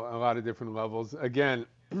Cubs on a lot of different levels. Again,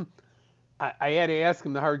 I had to ask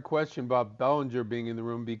him the hard question about Bellinger being in the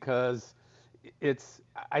room because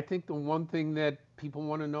I think the one thing that people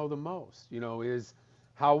want to know the most, is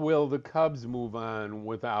how will the Cubs move on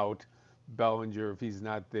without Bellinger if he's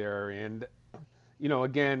not there? And,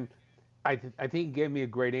 again, I think he gave me a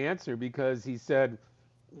great answer because he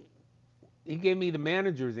gave me the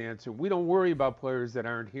manager's answer. We don't worry about players that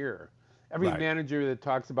aren't here. Every manager that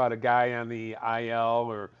talks about a guy on the IL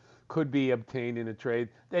or could be obtained in a trade,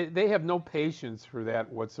 they have no patience for that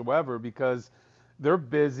whatsoever because they're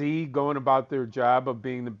busy going about their job of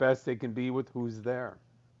being the best they can be with who's there.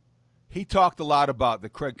 He talked a lot about the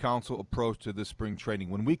Craig Counsell approach to this spring training.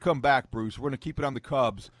 When we come back, Bruce, we're going to keep it on the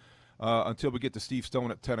Cubs until we get to Steve Stone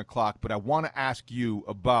at 10 o'clock. But I want to ask you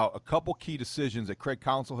about a couple key decisions that Craig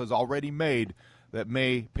Counsell has already made that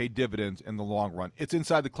may pay dividends in the long run. It's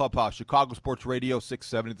Inside the Clubhouse, Chicago Sports Radio,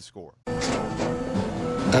 670 The Score.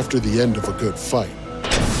 After the end of a good fight,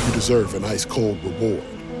 you deserve an ice-cold reward.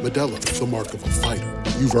 Modelo is the mark of a fighter.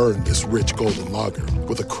 You've earned this rich golden lager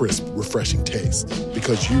with a crisp, refreshing taste.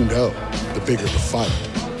 Because you know, the bigger the fight,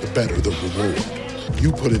 the better the reward.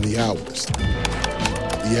 You put in the hours,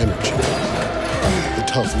 the energy, the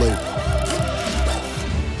tough labor.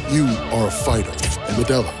 You are a fighter, and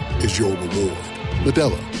Modelo is your reward.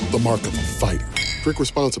 Modelo, the mark of a fighter. Drink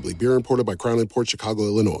responsibly. Beer imported by Crown Imports, Chicago,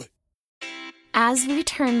 Illinois. As we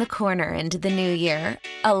turn the corner into the new year,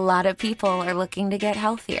 a lot of people are looking to get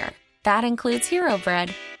healthier. That includes Hero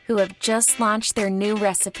Bread, who have just launched their new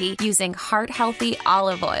recipe using heart-healthy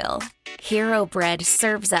olive oil. Hero Bread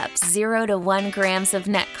serves up 0 to 1 grams of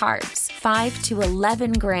net carbs, 5 to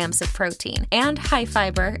 11 grams of protein, and high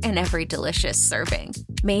fiber in every delicious serving.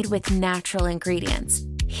 Made with natural ingredients,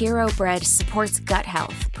 Hero Bread supports gut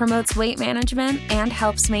health, promotes weight management, and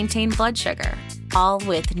helps maintain blood sugar. All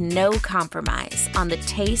with no compromise on the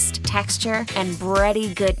taste, texture, and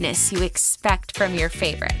bready goodness you expect from your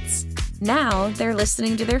favorites. Now they're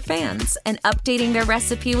listening to their fans and updating their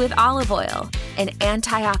recipe with olive oil, an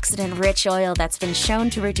antioxidant-rich oil that's been shown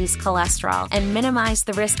to reduce cholesterol and minimize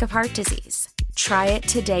the risk of heart disease. Try it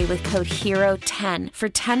today with code HERO10 for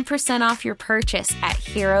 10% off your purchase at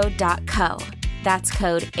hero.co. That's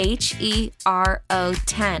code HERO10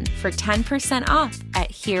 for 10% off at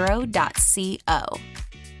hero.co.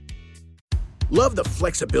 Love the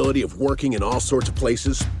flexibility of working in all sorts of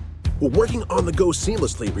places? Well, working on the go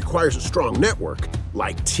seamlessly requires a strong network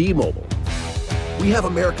like T-Mobile. We have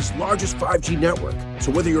America's largest 5G network,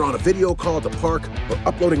 so whether you're on a video call at the park or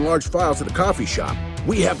uploading large files at a coffee shop,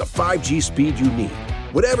 we have the 5G speed you need.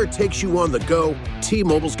 Whatever takes you on the go,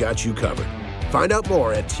 T-Mobile's got you covered. Find out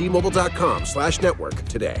more at T-Mobile.com/network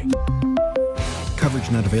today. Coverage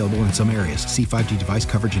not available in some areas. See 5G device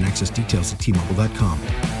coverage and access details at T-Mobile.com.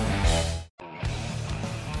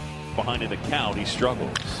 Behind in the count, he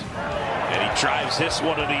struggles. And he drives this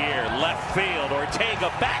one in the air. Left field, Ortega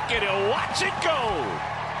back, and he'll watch it go.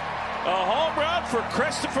 A home run for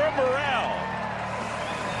Christopher Morel.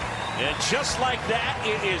 And just like that,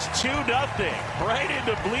 it is 2-0. Right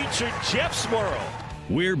into bleacher Jeff's world.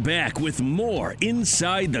 We're back with more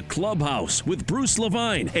Inside the Clubhouse with Bruce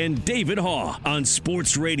Levine and David Haugh on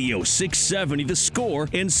Sports Radio 670 The Score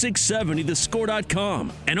and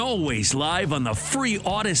 670thescore.com. And always live on the free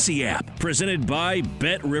Odyssey app, presented by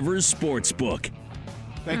Bet Rivers Sportsbook.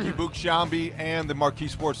 Thank you, Book Shambi and the Marquee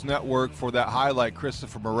Sports Network for that highlight.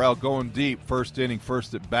 Christopher Morel going deep, first inning,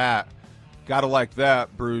 first at bat. Got to like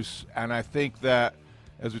that, Bruce. And I think that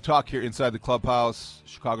as we talk here inside the clubhouse,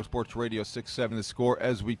 Chicago Sports Radio 670 The Score,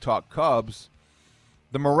 as we talk Cubs,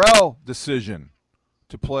 the Morel decision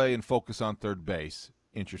to play and focus on third base,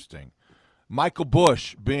 interesting. Michael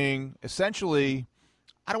Busch being essentially,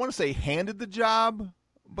 I don't want to say handed the job,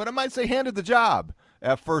 but I might say handed the job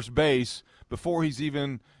at first base before he's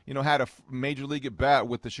even had a major league at bat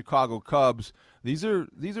with the Chicago Cubs. These are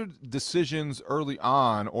decisions early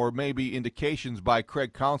on, or maybe indications by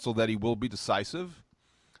Craig Counsell that he will be decisive,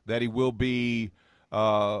 that he will be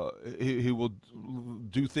he will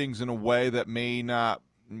do things in a way that may not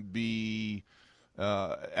be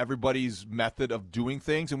everybody's method of doing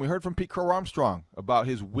things. And we heard from Pete Crow-Armstrong about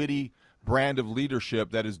his witty brand of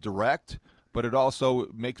leadership that is direct, but it also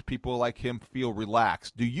makes people like him feel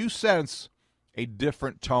relaxed. Do you sense a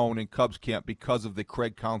different tone in Cubs camp because of the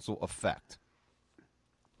Craig Counsell effect?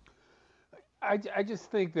 I just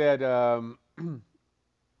think that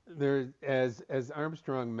there, as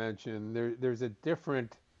Armstrong mentioned, there's a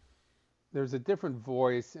different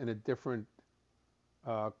voice and a different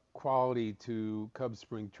quality to Cubs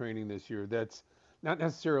spring training this year. That's not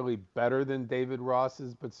necessarily better than David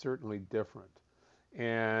Ross's, but certainly different.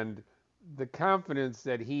 And the confidence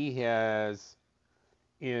that he has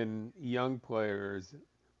in young players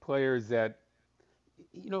that,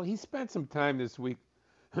 he spent some time this week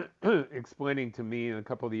explaining to me and a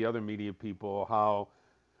couple of the other media people how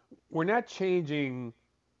we're not changing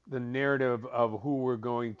the narrative of who we're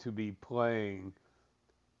going to be playing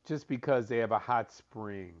just because they have a hot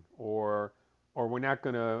spring, or we're not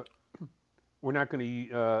going to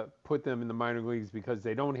put them in the minor leagues because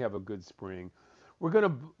they don't have a good spring. We're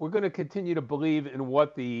going to continue to believe in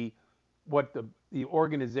what the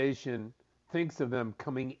organization thinks of them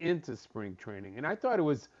coming into spring training. And I thought it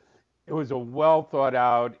was a well thought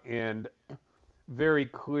out and very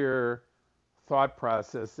clear thought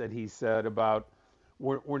process that he said about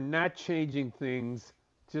we're not changing things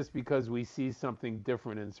just because we see something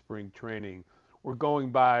different in spring training. We're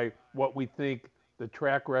going by what we think the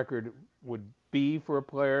track record would be for a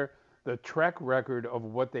player, the track record of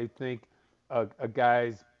what they think a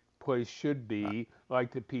guy's play should be,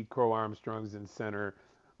 like the Pete Crow-Armstrongs in center,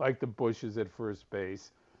 like the Bushes at first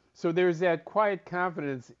base. So there's that quiet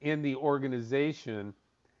confidence in the organization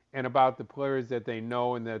and about the players that they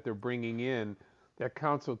know and that they're bringing in that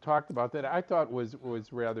Counsell talked about that I thought was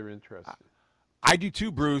rather interesting. I do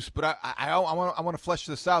too, Bruce, but I want to flesh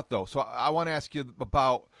this out, though. So I want to ask you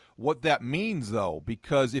about what that means, though,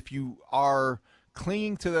 because if you are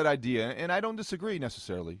clinging to that idea, and I don't disagree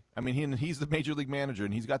necessarily. I mean, he's the major league manager,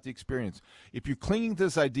 and he's got the experience. If you're clinging to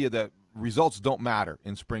this idea that results don't matter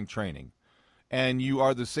in spring training, and you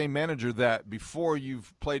are the same manager that before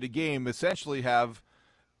you've played a game essentially have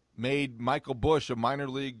made Michael Busch a minor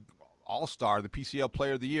league all-star, the PCL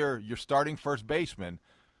player of the year, your starting first baseman,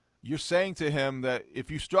 you're saying to him that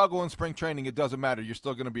if you struggle in spring training, it doesn't matter. You're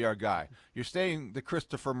still going to be our guy. You're saying to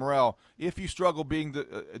Christopher Morel, if you struggle being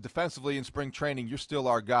defensively in spring training, you're still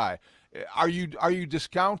our guy. Are you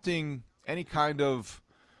discounting any kind of,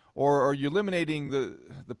 or are you eliminating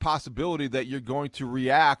the possibility that you're going to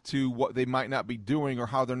react to what they might not be doing or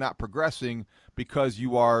how they're not progressing because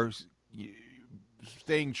you are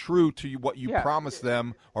staying true to what you promised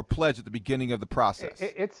them or pledged at the beginning of the process?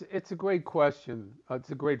 It's a great question.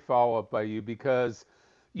 It's a great follow-up by you because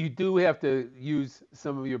you do have to use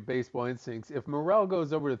some of your baseball instincts. If Morel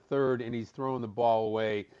goes over to third and he's throwing the ball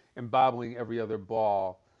away and bobbling every other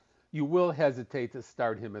ball, you will hesitate to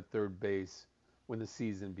start him at third base when the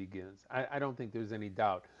season begins. I don't think there's any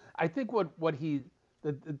doubt. I think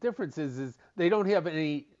the difference is they don't have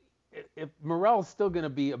any. If Morel's still going to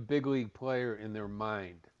be a big league player in their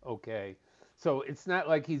mind, okay? So it's not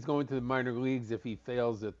like he's going to the minor leagues if he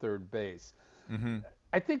fails at third base. Mm-hmm.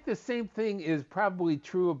 I think the same thing is probably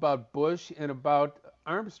true about Busch and about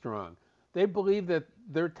Armstrong. They believe that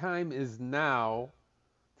their time is now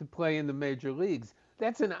to play in the major leagues.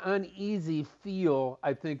 That's an uneasy feel,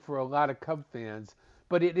 I think, for a lot of Cub fans,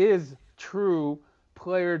 but it is true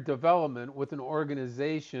player development with an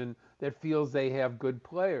organization that feels they have good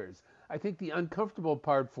players. I think the uncomfortable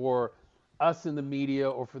part for us in the media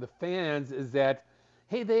or for the fans is that,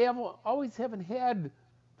 hey, they always haven't had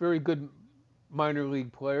very good minor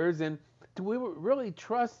league players, and do we really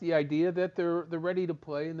trust the idea that they're ready to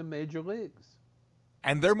play in the major leagues?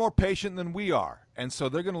 And they're more patient than we are. And so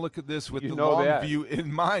they're going to look at this with the long view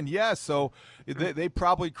in mind. Yeah, so they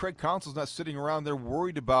probably, Craig Counsell's not sitting around there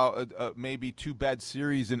worried about maybe 2 bad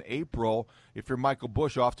series in April if you're Michael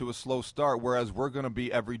Busch off to a slow start, whereas we're going to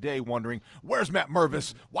be every day wondering, where's Matt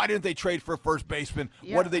Mervis? Why didn't they trade for a first baseman?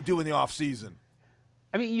 Yeah. What did they do in the offseason?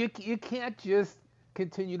 I mean, you can't just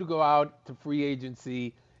continue to go out to free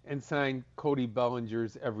agency and sign Cody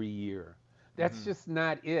Bellingers every year. That's just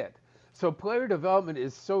not it. So player development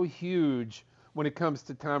is so huge when it comes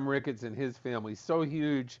to Tom Ricketts and his family, so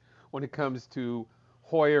huge when it comes to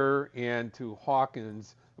Hoyer and to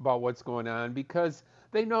Hawkins about what's going on, because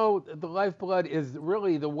They know the lifeblood is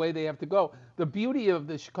really the way they have to go. The beauty of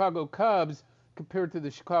the Chicago Cubs compared to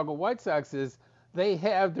the Chicago White Sox is they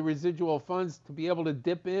have the residual funds to be able to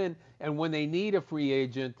dip in, and when they need a free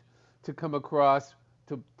agent to come across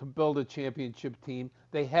to build a championship team,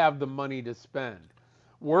 they have the money to spend.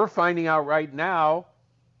 We're finding out right now,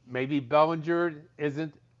 maybe Bellinger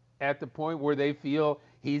isn't at the point where they feel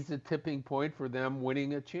he's the tipping point for them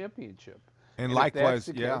winning a championship. And likewise,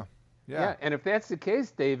 yeah. And if that's the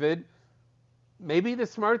case, David, maybe the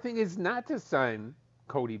smart thing is not to sign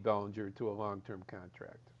Cody Bellinger to a long-term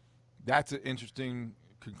contract. That's an interesting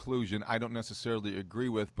conclusion. I don't necessarily agree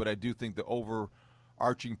with, but I do think the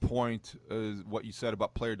overarching point is what you said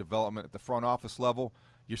about player development at the front office level.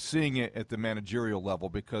 You're seeing it at the managerial level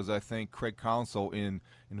because I think Craig Counsell, in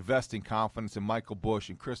investing confidence in Michael Busch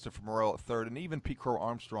and Christopher Morel at third, and even Pete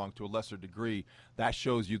Crow-Armstrong to a lesser degree, that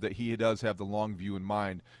shows you that he does have the long view in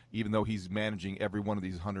mind, even though he's managing every one of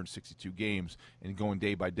these 162 games and going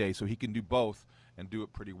day by day. So he can do both and do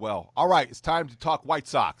it pretty well. All right, it's time to talk White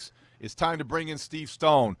Sox. It's time to bring in Steve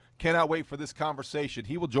Stone. Cannot wait for this conversation.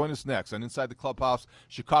 He will join us next on Inside the Clubhouse,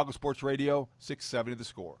 Chicago Sports Radio, 670 The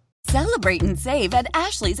Score. Celebrate and save at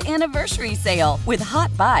Ashley's Anniversary Sale. With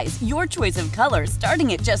Hot Buys, your choice of colors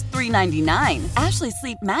starting at just $3.99. Ashley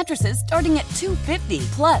Sleep mattresses starting at $2.50.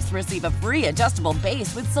 Plus, receive a free adjustable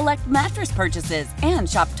base with select mattress purchases. And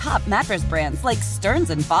shop top mattress brands like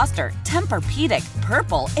Stearns & Foster, Tempur-Pedic,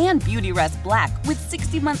 Purple, and Beautyrest Black with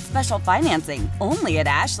 60-month special financing. Only at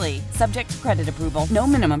Ashley. Subject to credit approval. No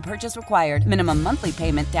minimum purchase required. Minimum monthly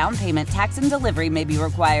payment, down payment, tax, and delivery may be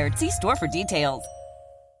required. See store for details.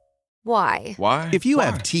 Why? If you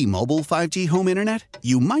have T-Mobile 5G home internet,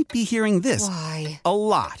 you might be hearing this a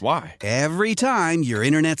lot. Why? Every time your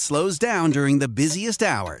internet slows down during the busiest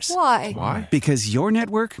hours. Why? Because your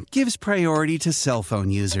network gives priority to cell phone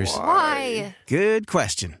users. Why? Good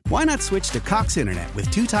question. Why not switch to Cox Internet with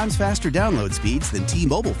 2 times faster download speeds than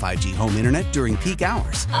T-Mobile 5G home internet during peak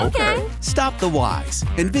hours? Okay. Stop the whys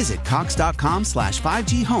and visit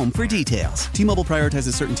cox.com/5G home for details. T-Mobile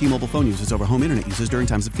prioritizes certain T-Mobile phone users over home internet users during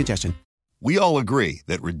times of congestion. We all agree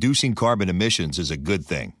that reducing carbon emissions is a good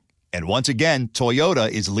thing. And once again, Toyota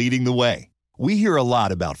is leading the way. We hear a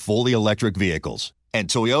lot about fully electric vehicles, and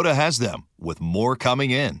Toyota has them, with more coming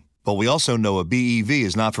in. But we also know a BEV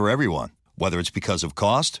is not for everyone, whether it's because of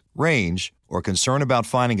cost, range, or concern about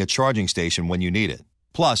finding a charging station when you need it.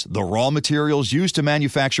 Plus, the raw materials used to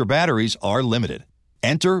manufacture batteries are limited.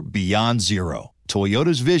 Enter Beyond Zero,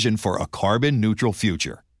 Toyota's vision for a carbon-neutral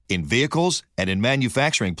future. In vehicles and in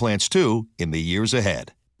manufacturing plants, too, in the years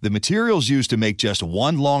ahead. The materials used to make just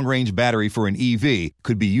one long-range battery for an EV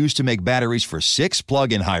could be used to make batteries for 6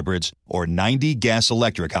 plug-in hybrids or 90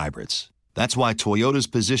 gas-electric hybrids. That's why Toyota's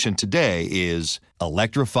position today is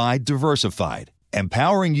electrified, diversified,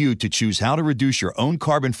 empowering you to choose how to reduce your own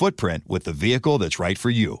carbon footprint with the vehicle that's right for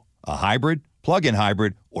you, a hybrid, plug-in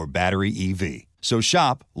hybrid, or battery EV. So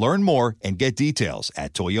shop, learn more, and get details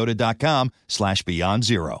at toyota.com/beyond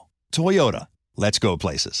zero. Toyota, let's go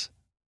places.